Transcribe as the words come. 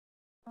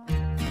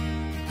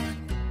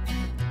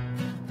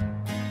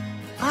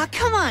Aw,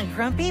 come on,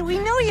 Grumpy. We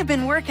know you've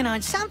been working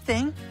on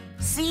something.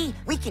 See,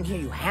 we can hear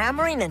you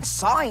hammering and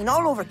sawing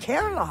all over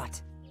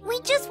Care-a-Lot.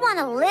 We just want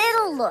a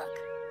little look.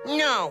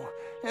 No,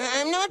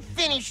 I'm not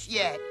finished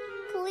yet.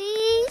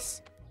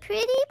 Please?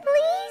 Pretty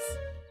please?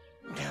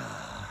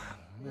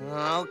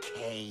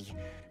 Okay,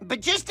 but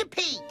just a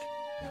peek.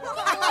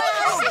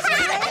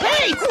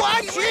 Hey,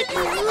 watch it!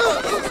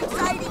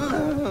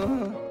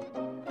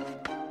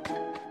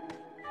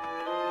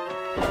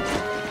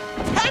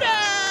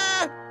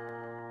 Ta-da!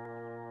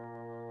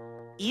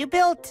 You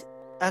built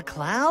a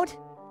cloud?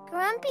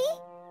 Grumpy?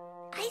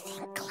 I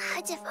think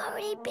clouds have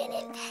already been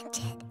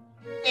invented.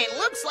 It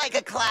looks like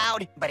a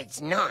cloud, but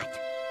it's not.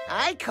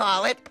 I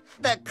call it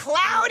the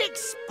Cloud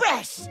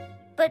Express.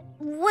 But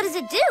what does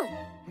it do?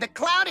 The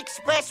Cloud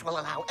Express will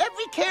allow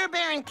every Care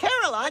Bear in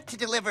Care-a-Lot to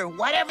deliver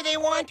whatever they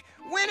want,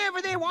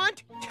 whenever they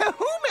want, to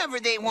whomever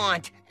they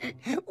want.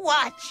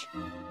 Watch.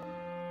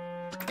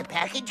 The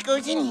package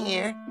goes in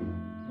here.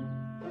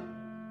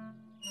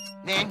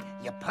 Then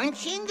you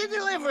punch in the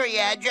delivery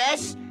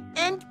address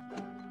and...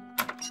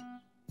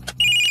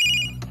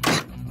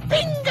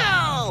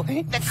 bingo!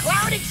 The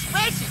Cloud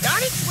Express is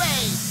on its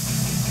way.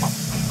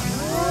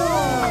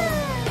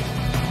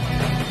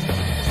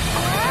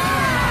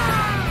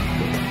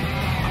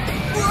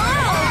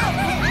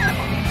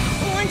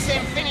 Once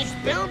I'm finished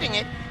building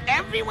it,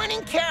 everyone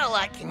in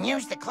Care-a-Lot can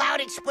use the Cloud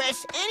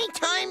Express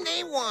anytime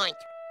they want.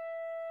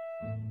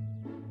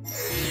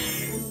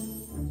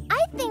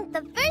 I think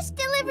the first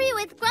delivery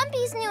with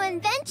Grumpy's new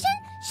invention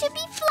should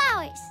be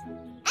flowers.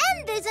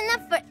 And there's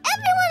enough for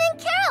everyone in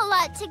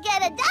Care-a-Lot to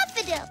get a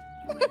daffodil.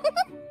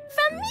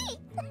 From me.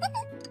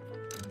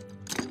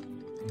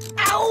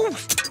 Ow!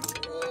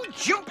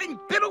 Jumping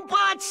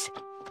Biddlebots!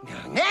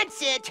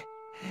 That's it.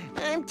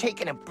 I'm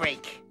taking a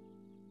break.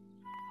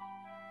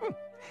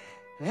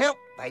 Well,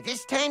 by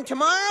this time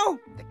tomorrow,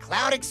 the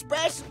Cloud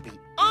Express will be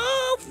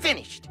all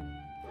finished.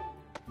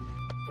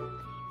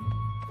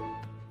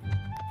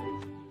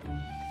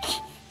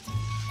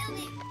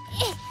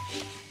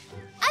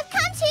 I've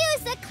come to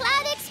use the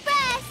Cloud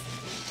Express.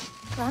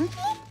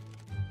 Grumpy?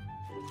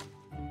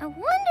 I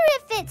wonder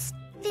if it's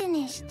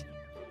finished.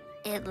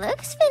 It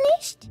looks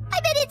finished. I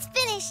bet it's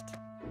finished.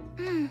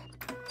 Maybe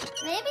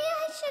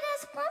I should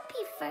ask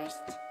Grumpy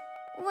first.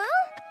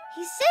 Well,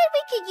 he said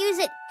we could use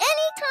it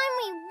anytime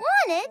we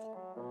want it,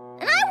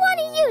 and I want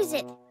to use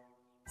it.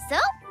 So,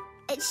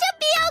 it should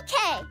be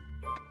okay.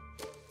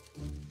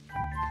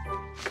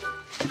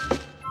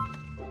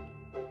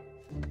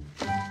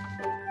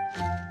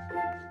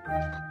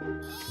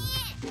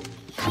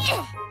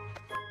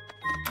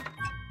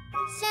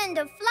 Send a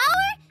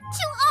flower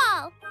to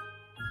all.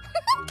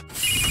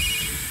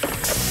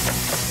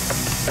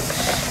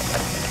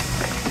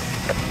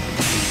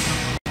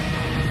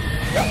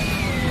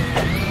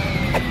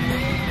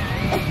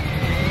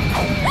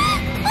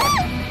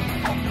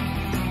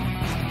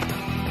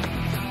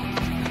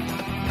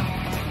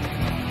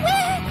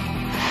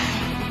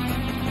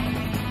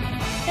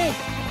 Hey,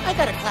 I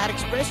got a Cloud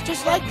Express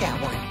just like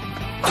that one.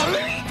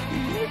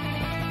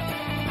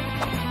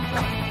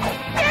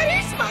 That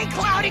is my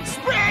Cloud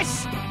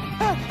Express!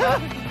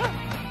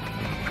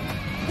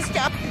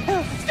 Stop!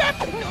 Stop!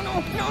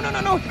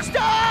 No,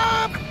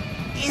 stop!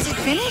 Is it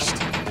finished?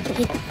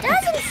 It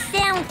doesn't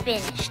sound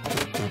finished.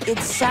 It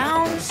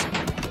sounds...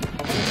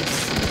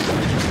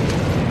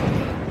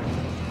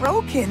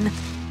 broken.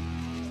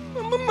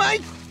 My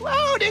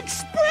Cloud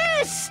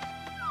Express!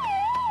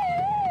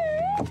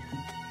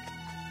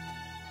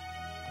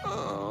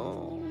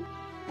 Oh.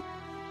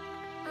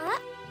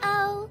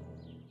 Uh-oh.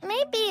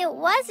 Maybe it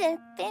wasn't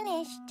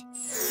finished.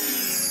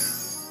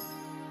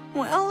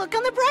 Well, look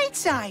on the bright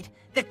side.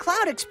 The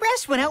Cloud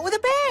Express went out with a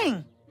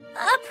bang.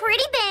 A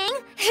pretty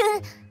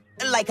bang.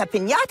 Like a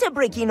piñata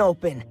breaking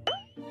open.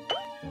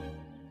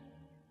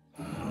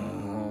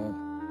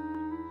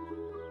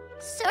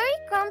 Sorry,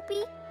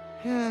 Grumpy.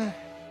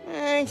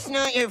 It's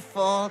not your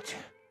fault.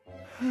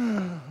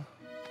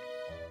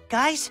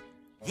 Guys,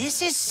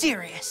 this is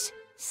serious.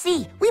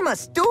 See, we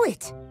must do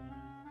it.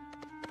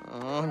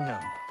 Oh, no.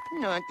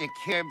 Not the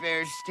Care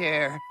Bear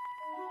stare.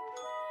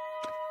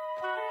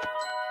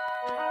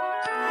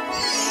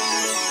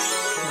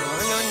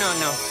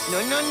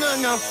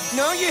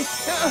 No, you...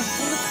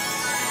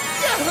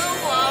 Oh,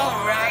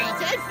 all right.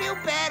 I feel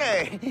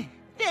better.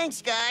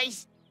 Thanks,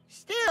 guys.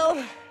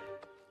 Still,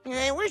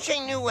 I wish I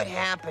knew what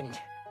happened.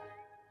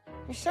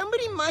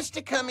 Somebody must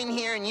have come in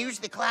here and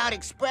used the Cloud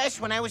Express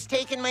when I was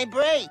taking my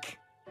break.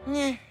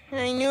 I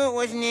knew it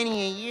wasn't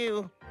any of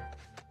you.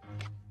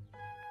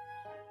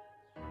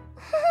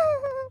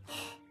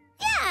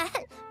 Yeah,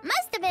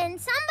 must have been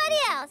somebody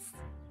else.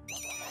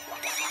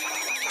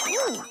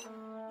 Ooh,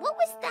 what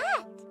was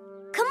that?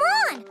 Come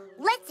on,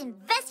 let's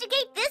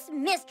investigate this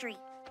mystery.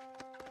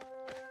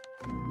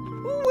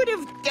 Who would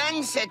have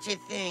done such a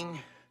thing?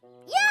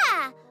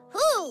 Yeah,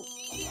 who?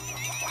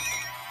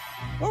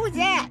 What was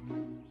that?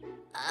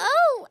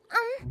 Oh,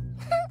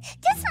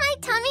 just my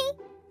tummy.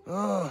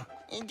 Oh,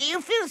 do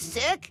you feel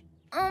sick?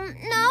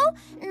 No,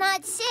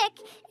 not sick.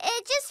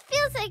 It just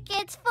feels like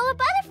it's full of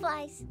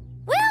butterflies.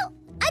 Well,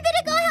 I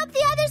better go help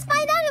the others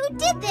find out who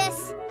did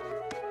this.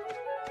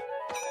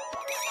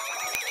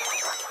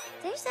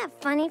 There's that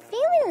funny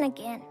feeling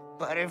again.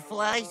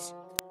 Butterflies?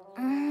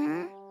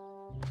 Mm-hmm.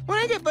 When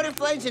I get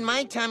butterflies in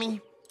my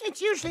tummy,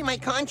 it's usually my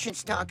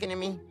conscience talking to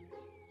me.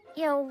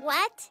 Your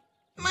what?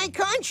 My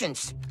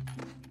conscience.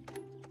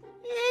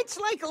 It's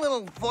like a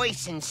little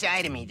voice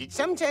inside of me that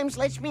sometimes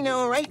lets me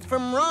know right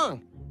from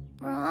wrong.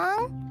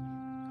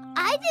 Wrong?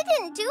 I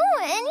didn't do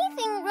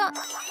anything wrong.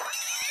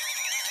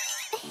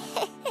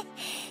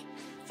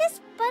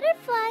 Just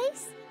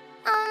butterflies.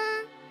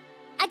 I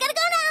gotta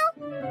go now.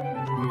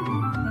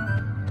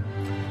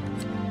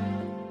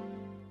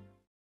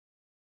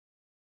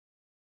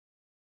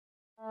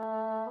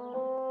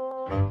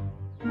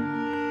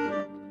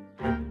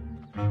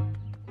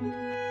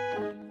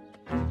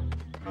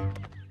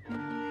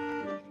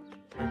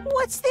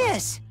 What's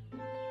this?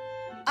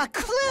 A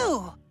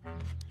clue!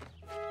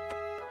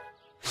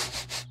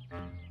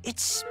 It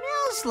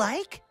smells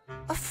like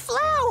a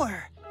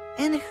flower.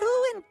 And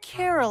who in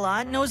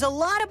Carolot knows a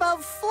lot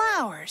about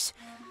flowers?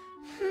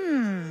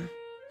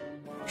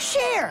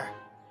 Cher!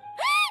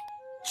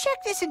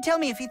 Check this and tell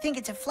me if you think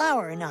it's a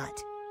flower or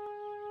not.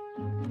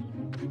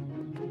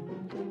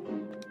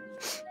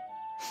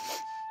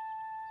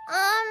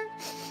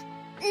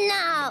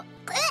 No.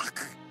 Ugh.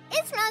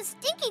 It smells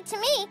stinky to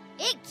me.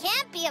 It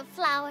can't be a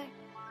flower.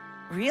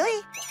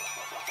 Really?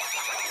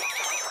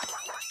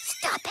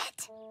 Stop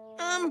it.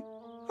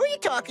 Who are you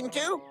talking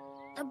to?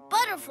 The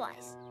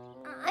butterflies.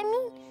 I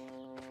mean,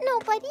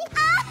 nobody.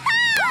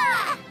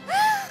 Aha!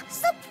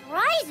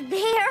 Surprise,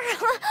 Bear!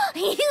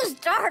 You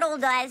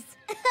startled us.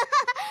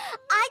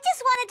 I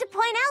just wanted to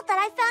point out that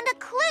I found a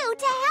clue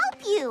to help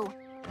you.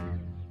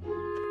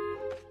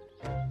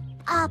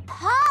 A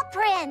paw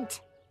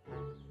print.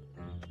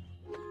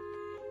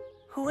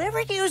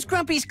 Whoever used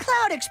Grumpy's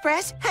Cloud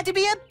Express had to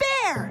be a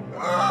bear!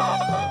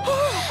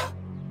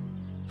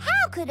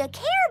 How could a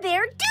Care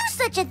Bear do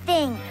such a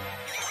thing?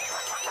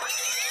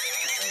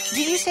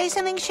 Did you say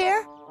something,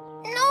 Cher?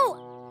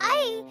 No,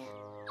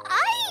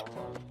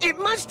 It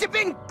must have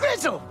been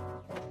Grizzle.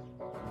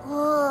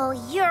 Oh,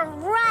 you're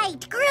right.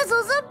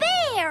 Grizzle's a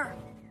bear.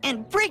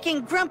 And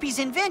breaking Grumpy's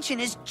invention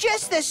is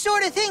just the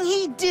sort of thing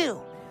he'd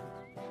do.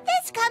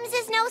 This comes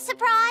as no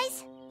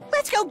surprise.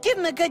 Let's go give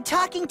him a good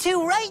talking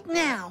to right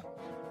now.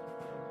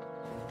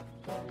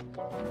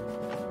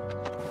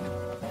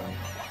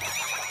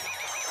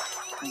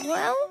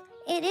 Well,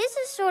 it is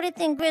the sort of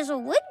thing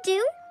Grizzle would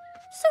do.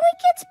 So he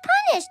gets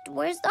punished.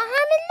 Where's the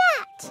harm in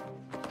that?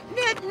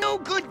 That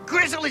no-good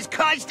Grizzle has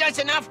caused us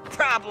enough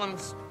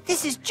problems.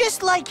 This is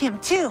just like him,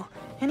 too.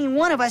 Any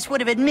one of us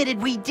would have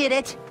admitted we did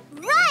it.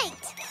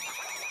 Right!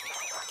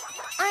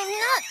 I'm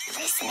not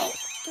listening.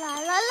 La la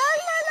la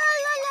la la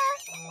la la.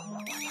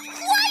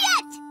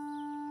 Quiet!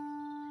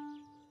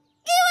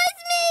 It was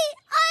me!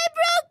 I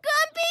broke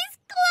Grumpy's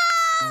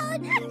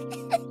cloud!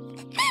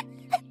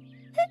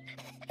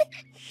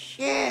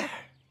 Yeah.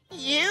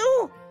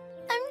 You?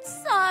 I'm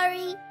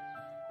sorry.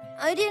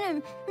 I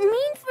didn't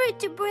mean for it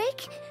to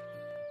break.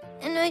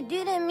 And I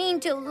didn't mean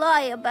to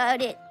lie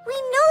about it. We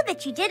know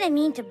that you didn't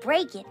mean to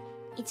break it.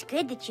 It's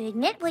good that you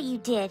admit what you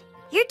did.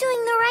 You're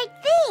doing the right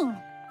thing.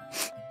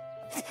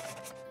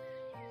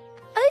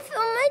 I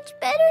feel much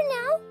better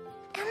now.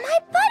 And my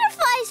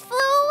butterflies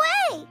flew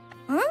away.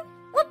 Huh?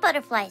 What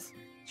butterflies?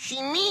 She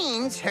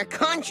means her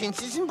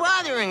conscience isn't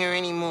bothering her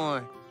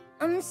anymore.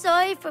 I'm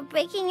sorry for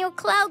breaking your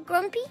cloud,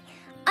 Grumpy.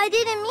 I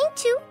didn't mean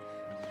to.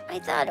 I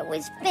thought it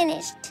was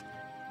finished.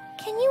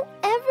 Can you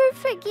ever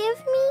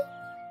forgive me?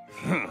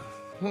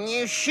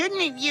 You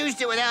shouldn't have used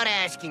it without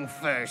asking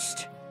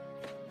first.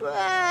 But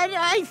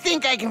I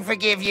think I can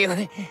forgive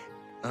you.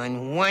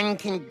 On one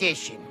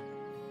condition.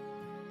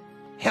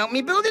 Help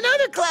me build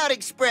another Cloud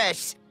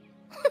Express.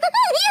 You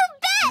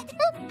bet!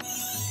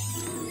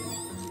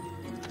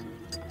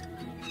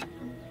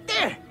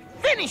 There,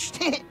 finished.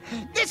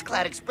 This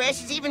Cloud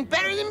Express is even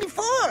better than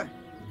before.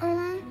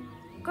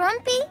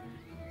 Grumpy,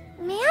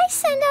 may I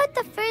send out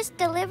the first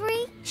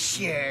delivery?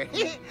 Sure.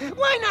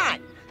 Why not?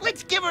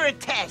 Let's give her a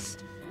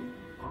test.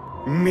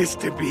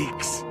 Mr.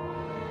 Beaks,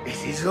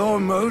 it is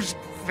almost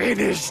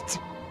finished.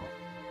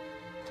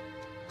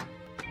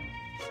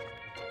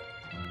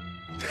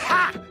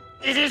 Ha!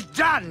 It is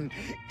done!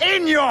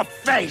 In your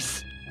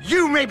face!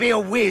 You may be a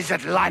whiz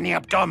at lining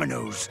up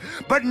dominoes,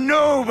 but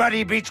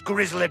nobody beats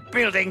Grizzle at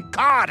building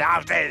card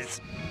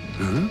houses!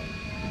 Huh?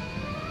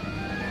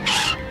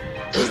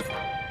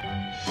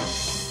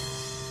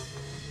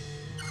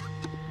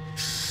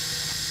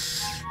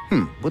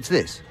 What's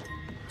this?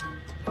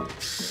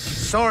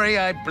 Sorry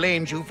I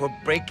blamed you for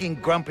breaking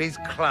Grumpy's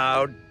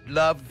cloud.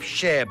 Love,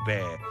 Cher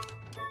Bear.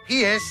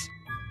 P.S.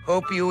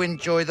 Hope you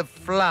enjoy the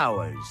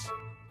flowers.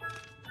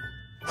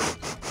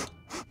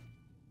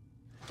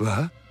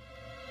 What?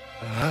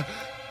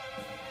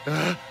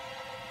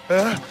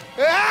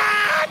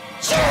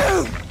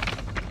 Achoo!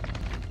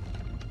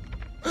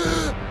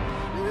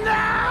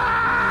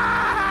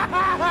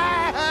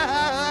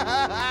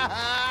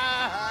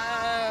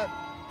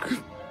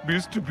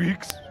 Mr.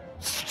 Beaks,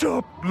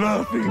 stop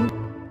laughing.